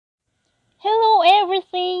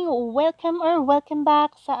welcome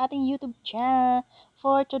back sa ating YouTube channel.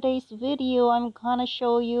 For today's video, I'm gonna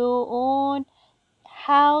show you on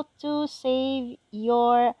how to save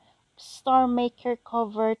your starmaker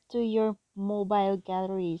cover to your mobile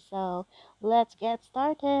gallery. So, let's get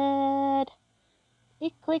started.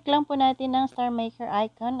 I-click lang po natin ang starmaker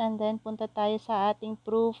icon and then punta tayo sa ating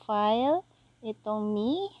profile. Itong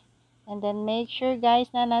me. And then make sure guys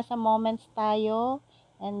na nasa moments tayo.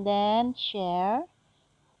 And then share.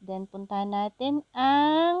 Then, puntahan natin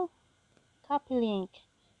ang copy link.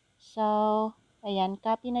 So, ayan,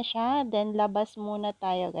 copy na siya. Then, labas muna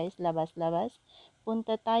tayo, guys. Labas.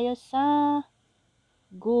 Punta tayo sa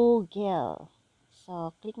Google.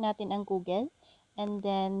 So, click natin ang Google. And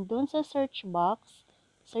then, dun sa search box,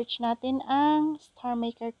 search natin ang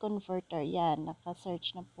StarMaker Converter. Yan,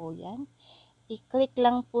 naka-search na po yan. I-click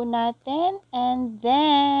lang po natin. And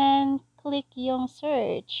then, click yung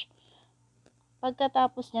search.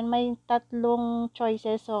 Pagkatapos niyan, may tatlong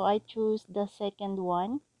choices. So, I choose the second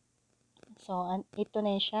one. So, ito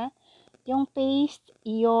na siya. Yung paste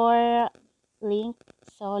your link.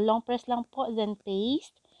 So, long press lang po, then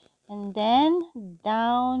paste. And then,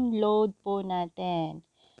 download po natin.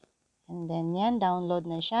 And then, yan, download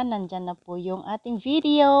na siya. Nandyan na po yung ating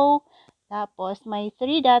video. Tapos, may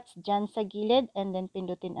 3 dots dyan sa gilid. And then,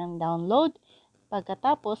 pindutin ang download.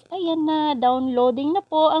 Pagkatapos, ayan na, downloading na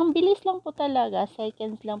po. Ang bilis lang po talaga.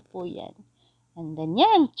 Seconds lang po yan. And then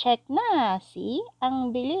yan, check na. See?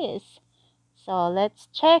 Ang bilis. So,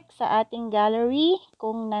 let's check sa ating gallery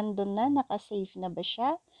kung nandun na, nakasave na ba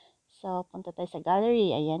siya. So, punta tayo sa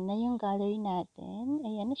gallery. Ayan na yung gallery natin.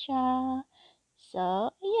 Ayan na siya.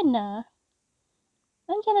 So, ayan na.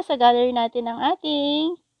 Nandiyan na sa gallery natin ang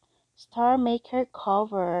ating StarMaker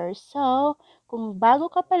cover. So, kung bago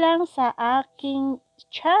ka pa lang sa aking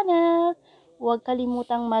channel, huwag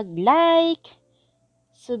kalimutang mag-like,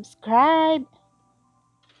 subscribe,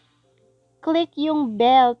 click yung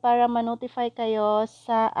bell para ma-notify kayo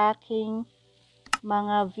sa aking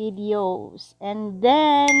mga videos. And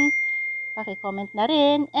then, paki-comment na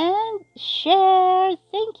rin and share.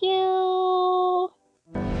 Thank you!